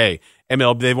to say, hey,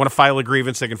 MLB, they want to file a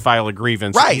grievance, they can file a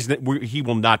grievance. Right. He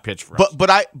will not pitch for us. But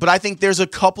I think there's a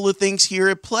couple of things here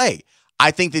at play.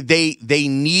 I think that they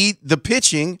need the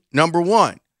pitching, number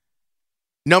one.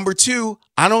 Number two,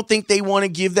 I don't think they want to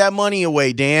give that money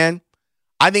away, Dan.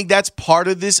 I think that's part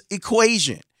of this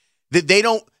equation. That they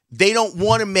don't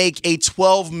want to make a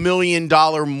 $12 million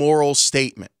moral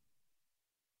statement.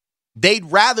 They'd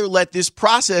rather let this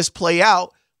process play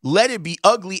out let it be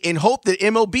ugly, and hope that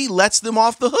MLB lets them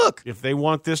off the hook. If they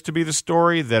want this to be the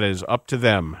story, that is up to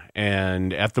them.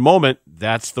 And at the moment,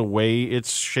 that's the way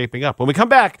it's shaping up. When we come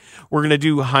back, we're going to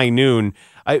do High Noon.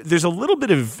 There's a little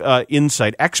bit of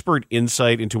expert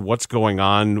insight into what's going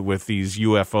on with these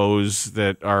UFOs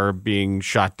that are being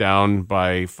shot down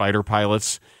by fighter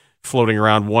pilots floating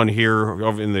around, one here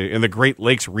over in the Great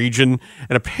Lakes region.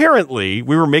 And apparently,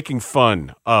 we were making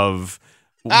fun of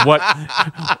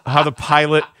how the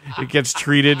pilot gets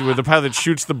treated, with the pilot that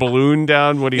shoots the balloon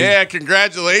down when he... Yeah,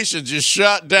 congratulations, you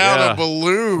shot down a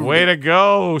balloon. Way to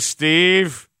go,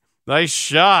 Steve. Nice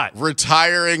shot.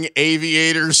 Retiring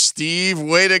aviator Steve,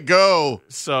 way to go.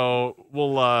 So,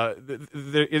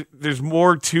 there's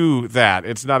more to that.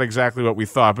 It's not exactly what we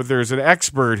thought, but there's an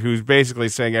expert who's basically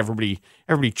saying everybody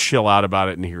chill out about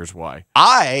it, and here's why.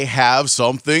 I have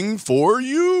something for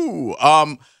you.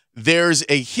 There's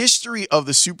a history of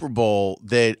the Super Bowl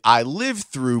that I lived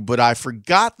through, but I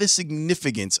forgot the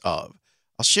significance of.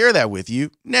 I'll share that with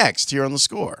you next here on The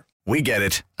Score. We get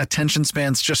it. Attention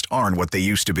spans just aren't what they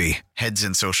used to be. Heads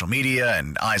in social media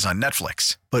and eyes on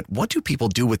Netflix. But what do people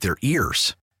do with their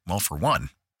ears? Well, for one,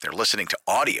 they're listening to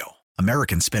audio.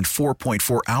 Americans spend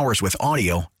 4.4 hours with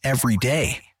audio every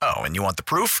day. Oh, and you want the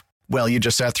proof? Well, you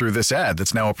just sat through this ad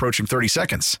that's now approaching 30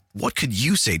 seconds. What could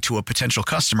you say to a potential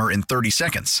customer in 30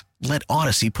 seconds? Let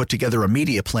Odyssey put together a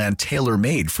media plan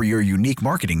tailor-made for your unique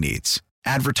marketing needs.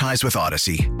 Advertise with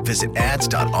Odyssey. Visit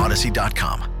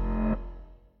ads.odyssey.com.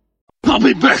 I'll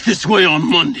be back this way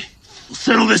on Monday. We'll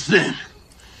settle this then.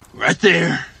 Right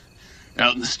there,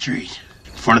 out in the street,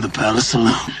 in front of the Palace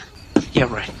Saloon. Yeah,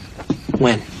 right.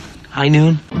 When? High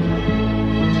noon?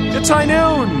 It's High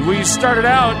Noon. We started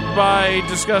out by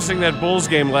discussing that Bulls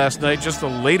game last night, just the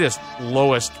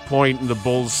lowest point in the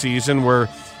Bulls season, where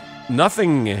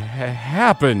nothing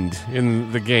happened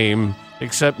in the game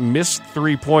except missed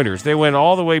three-pointers. They went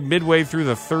all the way midway through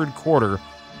the third quarter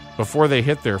before they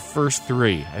hit their first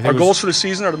three. Our goals for the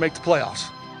season are to make the playoffs.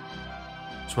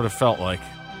 That's what it felt like.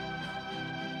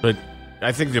 But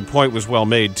I think the point was well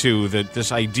made, too, that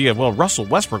this idea of, well, Russell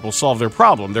Westbrook will solve their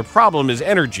problem. Their problem is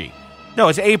energy. No,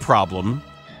 it's a problem,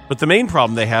 but the main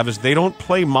problem they have is they don't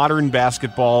play modern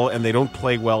basketball and they don't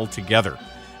play well together.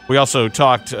 We also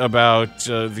talked about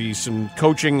some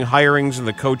coaching hirings in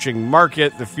the coaching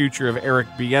market, the future of Eric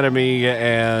Bieniemy,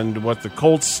 and what the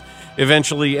Colts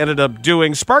eventually ended up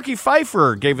doing. Sparky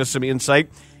Pfeiffer gave us some insight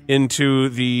into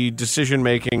the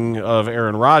decision-making of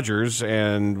Aaron Rodgers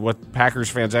and what Packers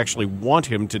fans actually want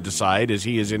him to decide as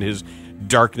he is in his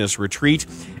darkness retreat.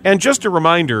 And just a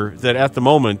reminder that at the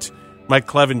moment, Mike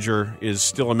Clevenger is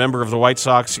still a member of the White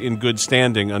Sox in good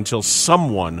standing until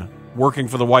someone working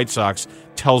for the White Sox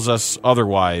tells us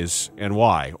otherwise, and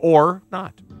why, or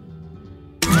not.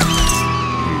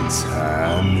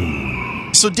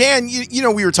 So, Dan, you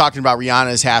know we were talking about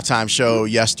Rihanna's halftime show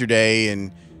yesterday,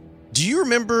 and do you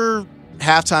remember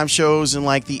halftime shows in,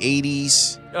 like, the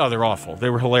 80s? Oh, they're awful. They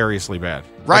were hilariously bad.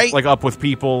 Right? Like Up With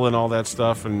People and all that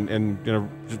stuff, and you know,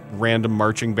 just random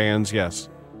marching bands, yes.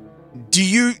 Do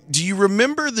you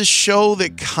remember the show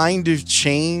that kind of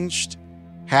changed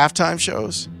halftime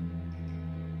shows?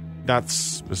 Not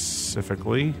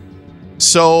specifically.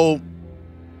 So,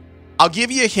 I'll give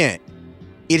you a hint.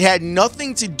 It had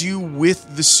nothing to do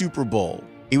with the Super Bowl.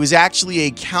 It was actually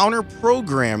a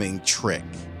counter-programming trick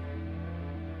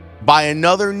by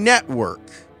another network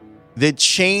that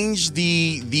changed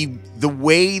the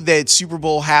way that Super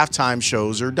Bowl halftime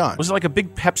shows are done. Was it like a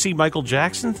big Pepsi Michael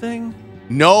Jackson thing?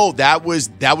 No, that was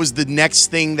the next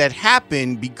thing that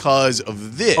happened because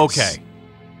of this. Okay.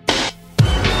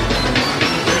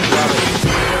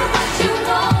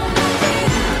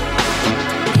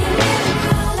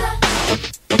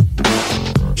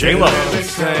 J-Lo.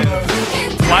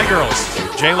 Fly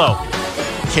Girls. J-Lo.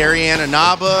 Carrie Ann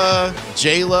Inaba,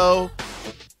 J-Lo.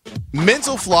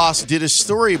 Mental Floss did a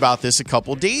story about this a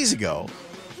couple days ago.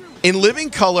 In Living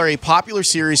Color, a popular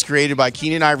series created by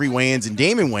Keenen Ivory Wayans and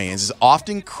Damon Wayans, is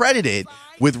often credited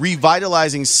with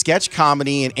revitalizing sketch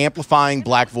comedy and amplifying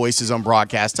black voices on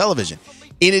broadcast television.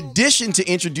 In addition to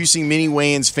introducing many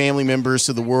Wayans family members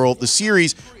to the world, the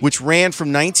series, which ran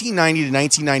from 1990 to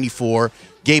 1994,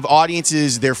 gave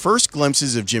audiences their first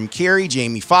glimpses of Jim Carrey,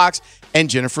 Jamie Foxx, and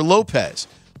Jennifer Lopez.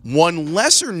 One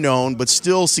lesser known but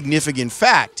still significant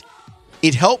fact,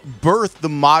 it helped birth the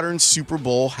modern Super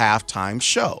Bowl halftime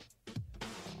show.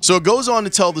 So it goes on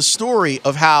to tell the story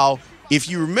of how, if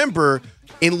you remember,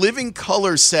 In Living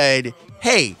Color said,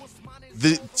 hey,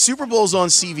 the Super Bowl's on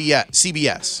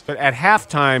CBS. But at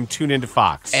halftime, tune into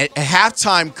Fox. At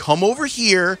halftime, come over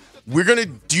here. We're going to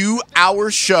do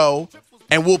our show,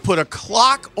 and we'll put a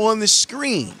clock on the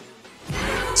screen.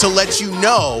 to let you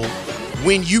know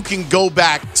when you can go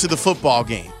back to the football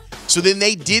game. So then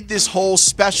they did this whole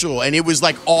special, and it was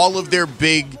like all of their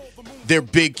big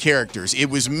characters. It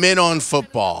was Men on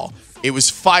Football. It was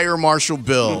Fire Marshal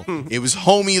Bill. It was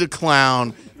Homie the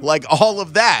Clown, like all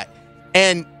of that.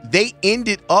 And they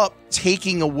ended up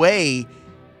taking away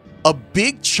a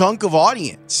big chunk of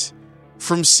audience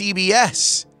from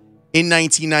CBS in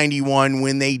 1991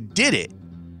 when they did it.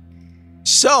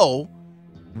 So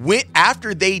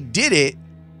after they did it,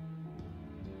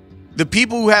 the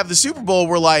people who have the Super Bowl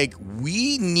were like,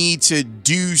 we need to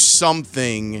do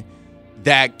something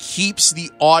that keeps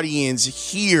the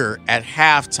audience here at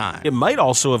halftime. It might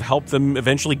also have helped them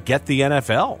eventually get the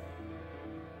NFL.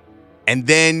 And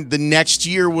then the next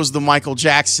year was the Michael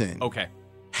Jackson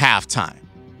halftime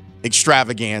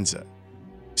extravaganza.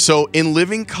 So In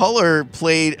Living Color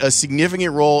played a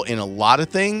significant role in a lot of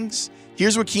things.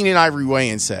 Here's what Keenan Ivory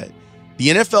Wayans said. The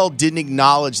NFL didn't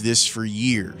acknowledge this for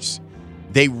years.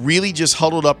 They really just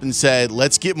huddled up and said,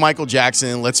 let's get Michael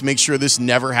Jackson. Let's make sure this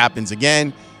never happens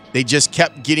again. They just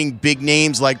kept getting big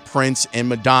names like Prince and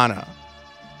Madonna.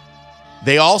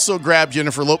 They also grabbed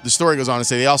Jennifer Lopez. The story goes on to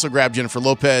say they also grabbed Jennifer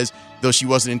Lopez, though she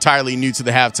wasn't entirely new to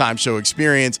the halftime show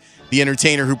experience. The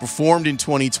entertainer who performed in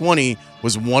 2020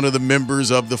 was one of the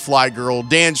members of the Fly Girl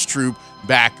dance troupe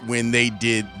back when they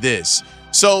did this.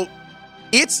 So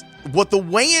it's what the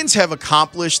Wayans have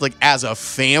accomplished, like as a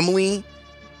family,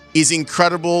 is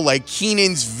incredible. Like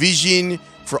Keenan's vision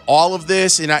for all of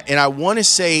this, and I want to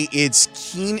say it's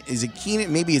Keenan. Is it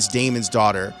Keenan? Maybe it's Damon's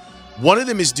daughter. One of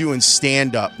them is doing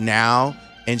stand-up now,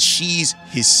 and she's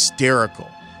hysterical,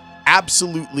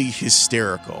 absolutely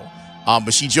hysterical.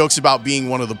 But she jokes about being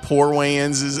one of the poor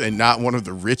Wayanses and not one of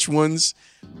the rich ones.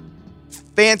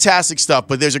 Fantastic stuff.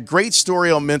 But there's a great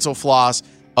story on Mental Floss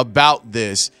about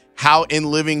this. How In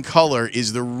Living Color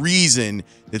is the reason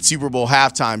that Super Bowl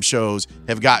halftime shows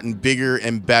have gotten bigger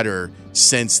and better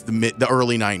since the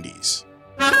early 90s.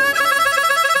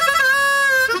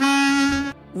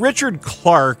 Richard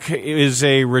Clark is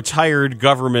a retired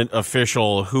government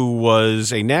official who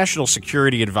was a national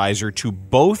security advisor to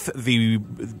both the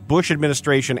Bush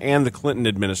administration and the Clinton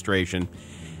administration,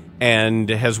 and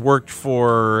has worked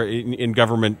in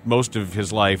government most of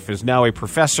his life, is now a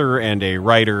professor and a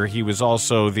writer. He was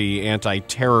also the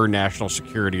anti-terror national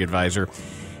security advisor.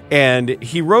 And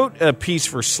he wrote a piece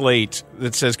for Slate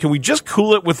that says, can we just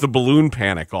cool it with the balloon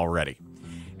panic already?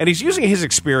 And he's using his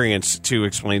experience to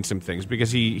explain some things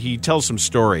because he tells some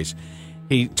stories.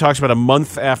 He talks about a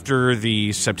month after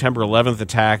the September 11th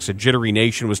attacks, a jittery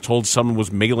nation was told someone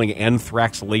was mailing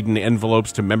anthrax-laden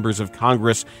envelopes to members of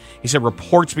Congress. He said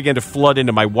reports began to flood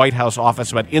into my White House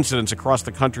office about incidents across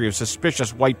the country of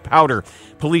suspicious white powder.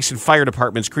 Police and fire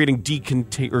departments creating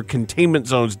containment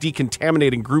zones,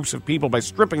 decontaminating groups of people by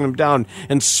stripping them down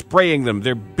and spraying them.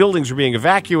 Their buildings were being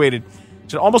evacuated. He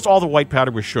said almost all the white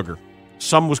powder was sugar.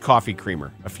 Some was coffee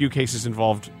creamer. A few cases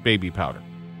involved baby powder.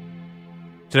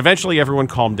 So eventually everyone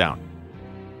calmed down.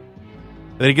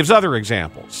 And then he gives other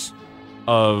examples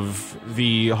of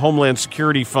the Homeland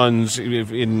Security funds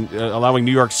in allowing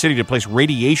New York City to place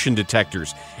radiation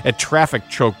detectors at traffic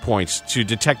choke points to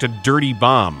detect a dirty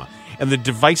bomb. And the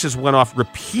devices went off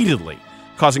repeatedly,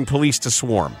 causing police to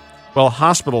swarm. While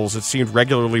hospitals, it seemed,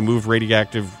 regularly moved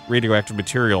radioactive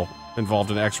material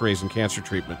involved in x-rays and cancer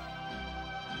treatment.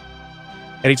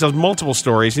 And he tells multiple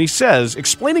stories, and he says,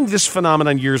 explaining this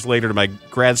phenomenon years later to my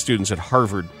grad students at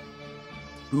Harvard,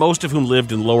 most of whom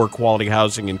lived in lower quality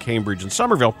housing in Cambridge and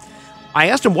Somerville, I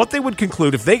asked them what they would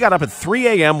conclude if they got up at 3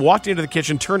 a.m., walked into the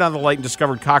kitchen, turned on the light, and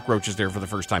discovered cockroaches there for the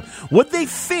first time. Would they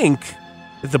think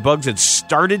that the bugs had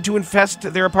started to infest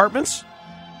their apartments?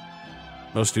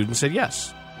 Most students said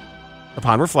yes.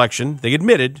 Upon reflection, they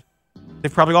admitted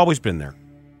they've probably always been there.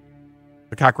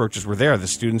 The cockroaches were there. The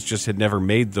students just had never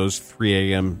made those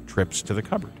 3 a.m. trips to the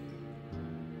cupboard.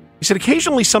 He said,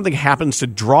 occasionally something happens to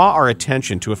draw our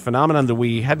attention to a phenomenon that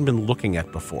we hadn't been looking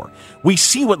at before. We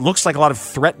see what looks like a lot of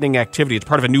threatening activity. It's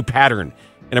part of a new pattern,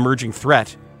 an emerging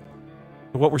threat.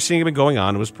 But what we're seeing going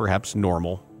on was perhaps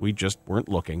normal. We just weren't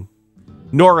looking.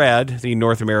 NORAD, the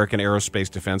North American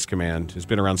Aerospace Defense Command, has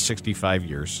been around 65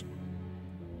 years.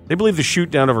 They believe the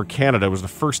shoot-down over Canada was the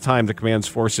first time the command's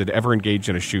force had ever engaged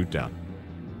in a shoot-down.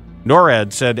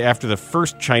 NORAD said after the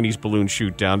first Chinese balloon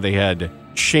shoot-down, they had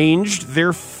changed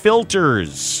their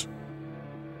filters.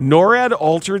 NORAD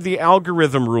altered the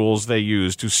algorithm rules they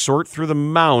use to sort through the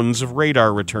mounds of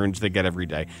radar returns they get every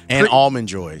day. And almond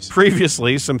joys.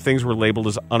 Previously, some things were labeled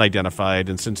as unidentified,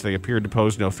 and since they appeared to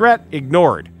pose no threat,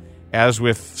 ignored. As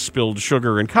with spilled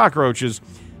sugar and cockroaches,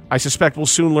 I suspect we'll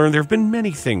soon learn there have been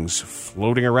many things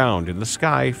floating around in the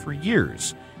sky for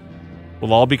years.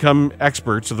 We'll all become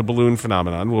experts of the balloon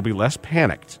phenomenon. We'll be less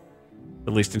panicked,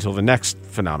 at least until the next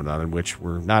phenomenon in which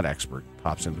we're not expert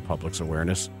pops into public's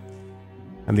awareness.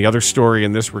 And the other story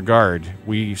in this regard,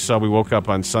 we woke up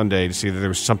on Sunday to see that there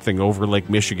was something over Lake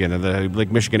Michigan, and the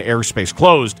Lake Michigan airspace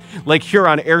closed. Lake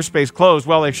Huron airspace closed.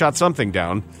 Well, they shot something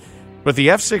down. But the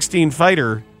F-16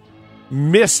 fighter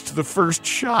missed the first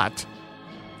shot.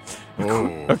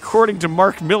 Oh. According to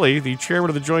Mark Milley, the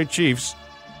chairman of the Joint Chiefs,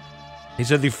 he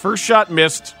said the first shot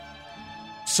missed,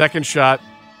 second shot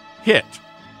hit.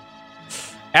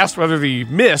 Asked whether the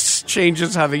miss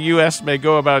changes how the U.S. may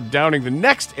go about downing the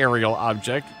next aerial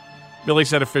object, Milley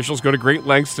said officials go to great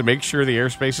lengths to make sure the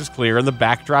airspace is clear and the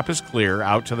backdrop is clear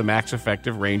out to the max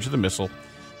effective range of the missile.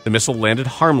 The missile landed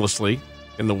harmlessly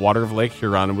in the water of Lake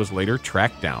Huron and was later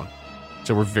tracked down.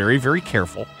 So we're very, very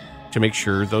careful to make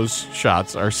sure those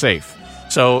shots are safe.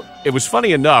 So it was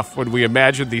funny enough when we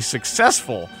imagined the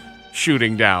successful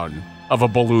shooting down of a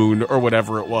balloon or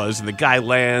whatever it was, and the guy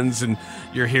lands, and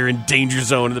you're hearing Danger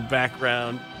Zone in the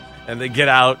background, and they get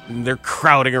out, and they're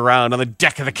crowding around on the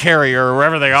deck of the carrier or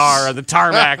wherever they are on the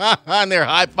tarmac. And they're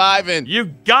high-fiving. You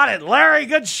got it, Larry.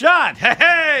 Good shot.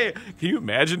 Hey! Can you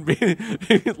imagine being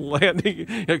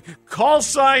landing? Call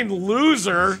sign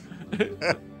loser.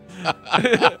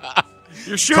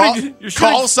 You're shooting.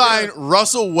 Call sign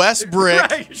Russell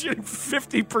Westbrook. Right, you're shooting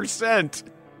 50%.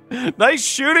 Nice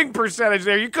shooting percentage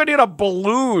there. You couldn't hit a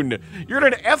balloon. You're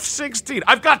in an F-16.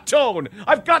 I've got tone.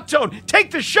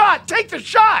 Take the shot.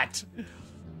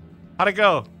 How'd it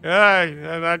go?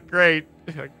 Not great.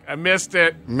 I missed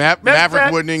it.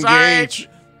 Maverick wouldn't engage.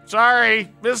 Sorry.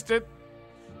 Missed it.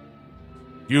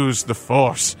 Use the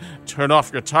force. Turn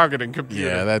off your targeting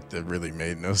computer. Yeah, that really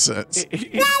made no sense.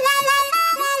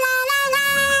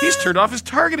 He's turned off his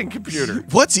targeting computer.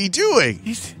 What's he doing?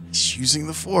 He's using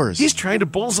the force. He's trying to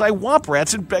bullseye womp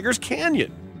rats in Beggar's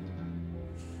Canyon.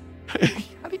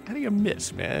 How do you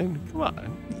miss, man? Come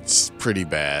on. It's pretty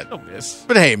bad. Don't miss.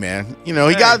 But hey, man, he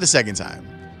got it the second time.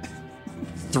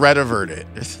 Threat averted.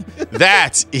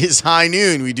 That is High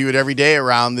Noon. We do it every day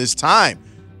around this time.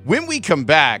 When we come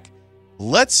back,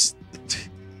 why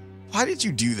did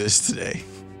you do this today?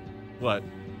 What?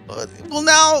 Well,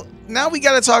 now we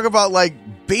got to talk about,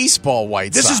 baseball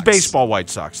White Sox. This is baseball White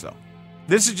Sox, though.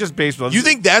 This is just baseball. You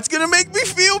think that's going to make me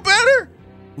feel better?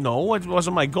 No, it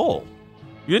wasn't my goal.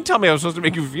 You didn't tell me I was supposed to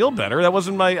make you feel better. That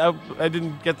wasn't I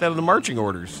didn't get that in the marching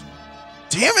orders.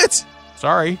 Damn it.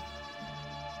 Sorry.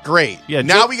 Great. Yeah.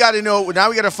 Now we got to know. Now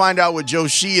we got to find out what Joe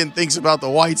Sheehan thinks about the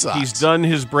White Sox. He's done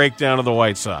his breakdown of the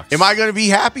White Sox. Am I going to be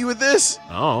happy with this?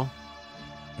 Oh.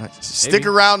 Stick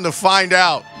around to find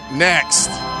out next.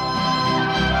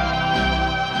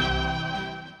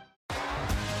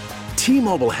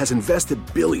 T-Mobile has invested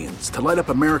billions to light up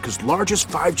America's largest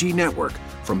 5G network,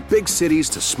 from big cities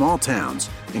to small towns,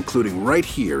 including right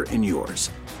here in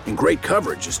yours. And great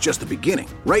coverage is just the beginning.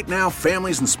 Right now,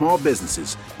 families and small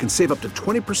businesses can save up to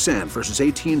 20% versus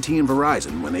AT&T and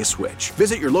Verizon when they switch.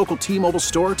 Visit your local T-Mobile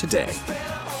store today.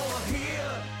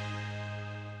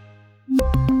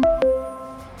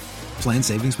 Plan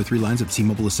savings with 3 lines of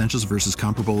T-Mobile Essentials versus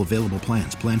comparable available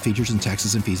plans. Plan features and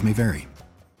taxes and fees may vary.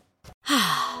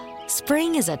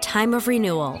 Spring is a time of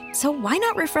renewal, so why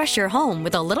not refresh your home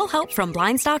with a little help from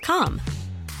Blinds.com?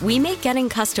 We make getting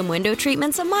custom window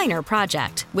treatments a minor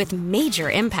project with major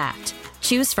impact.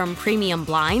 Choose from premium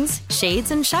blinds,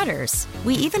 shades, and shutters.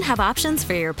 We even have options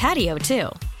for your patio, too.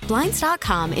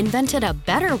 Blinds.com invented a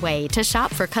better way to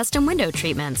shop for custom window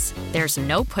treatments. There's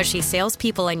no pushy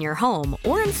salespeople in your home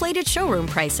or inflated showroom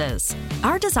prices.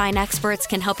 Our design experts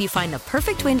can help you find the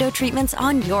perfect window treatments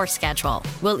on your schedule.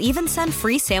 We'll even send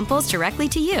free samples directly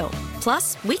to you.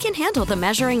 Plus, we can handle the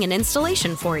measuring and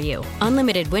installation for you.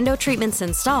 Unlimited window treatments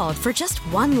installed for just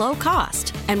one low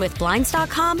cost. And with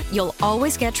Blinds.com, you'll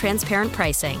always get transparent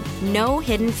pricing. No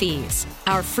hidden fees.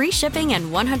 Our free shipping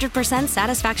and 100%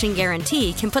 satisfaction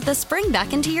guarantee can put the spring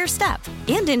back into your step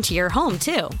and into your home,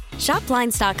 too. Shop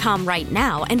Blinds.com right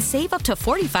now and save up to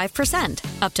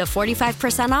 45%. Up to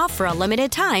 45% off for a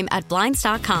limited time at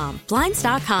Blinds.com.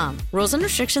 Blinds.com. Rules and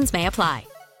restrictions may apply.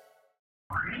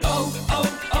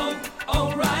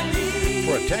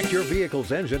 Protect your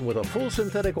vehicle's engine with a full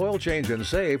synthetic oil change and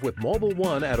save with Mobil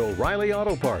 1 at O'Reilly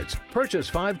Auto Parts. Purchase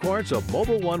 5 quarts of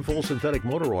Mobil 1 full synthetic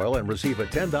motor oil and receive a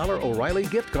 $10 O'Reilly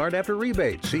gift card after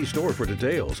rebate. See store for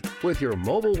details. With your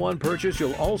Mobil 1 purchase,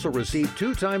 you'll also receive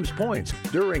 2 times points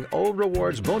during O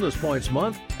Rewards Bonus Points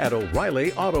Month at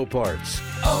O'Reilly Auto Parts.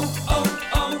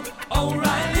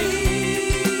 O'Reilly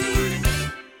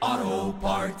Auto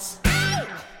Parts.